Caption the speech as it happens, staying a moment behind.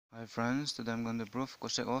Hi friends, today I'm going to prove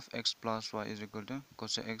cosec of x plus y is equal to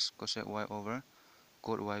cosec x cosec y over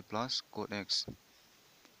cot y plus cot x.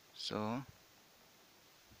 So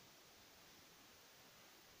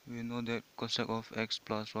we know that cosec of x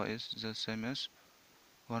plus y is the same as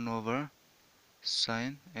 1 over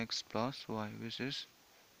sin x plus y, which is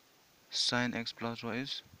sin x plus y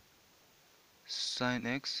is sin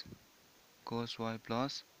x cos y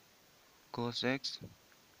plus cos x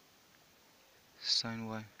sin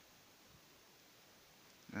y,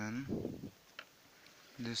 and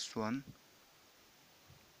this one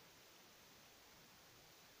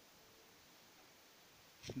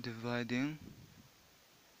dividing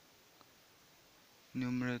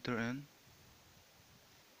numerator and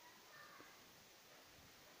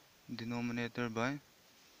denominator by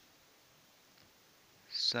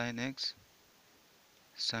sin x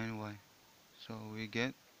sin y. So we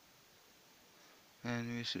get,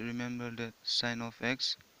 and we should remember that sin of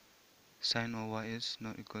x sin of y is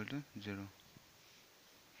not equal to 0.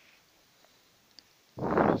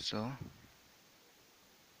 So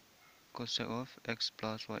cosec of x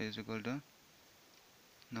plus y is equal to,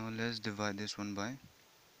 now let's divide this one by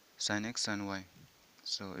sin x sin y.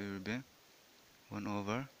 So it will be 1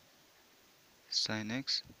 over sin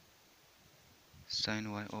x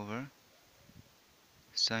sin y over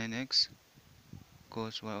sin x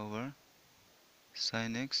cos y over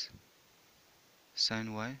sin x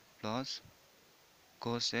sin y plus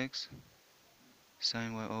cos x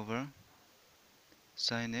sin y over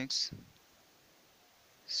sin x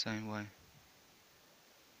sin y.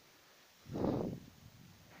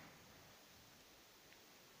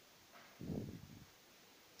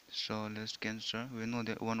 So let's cancel. We know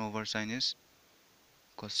that 1 over sin is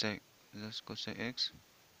cosec, just cosec x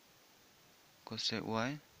cosec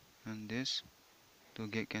y, and this to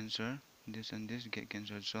get cancelled, this and this get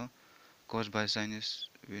cancelled. So cos by sin is,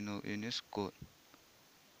 we know in is cot,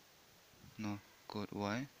 no, cot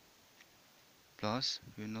y, plus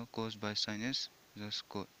we know cos by sin is just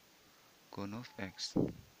cot of x.